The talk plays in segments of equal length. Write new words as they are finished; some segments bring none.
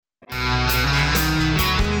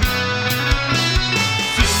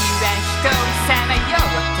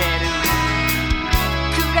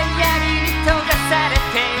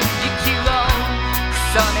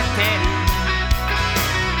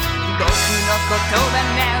葉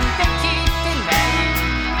なんて聞いてない。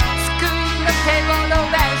救いの手を伸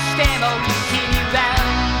ばしても君は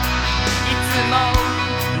いつも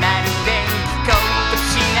まるで聞こうと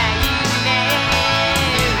しないね。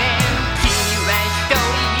君は一人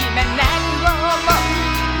今何を思う。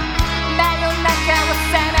真夜中を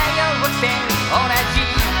さまよって同じ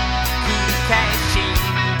繰り返し。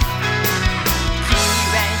君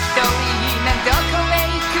は一人今どこへ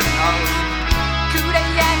行くの。暗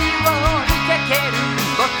闇を追いかける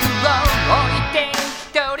僕を置いて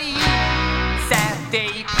一人去ってい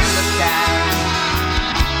くのか。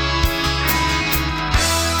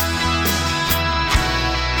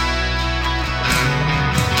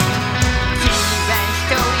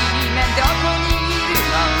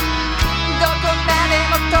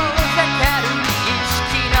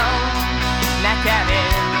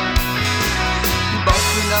僕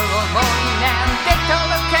の想いなんて届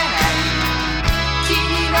かない。君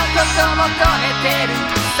のこと求めて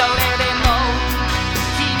る。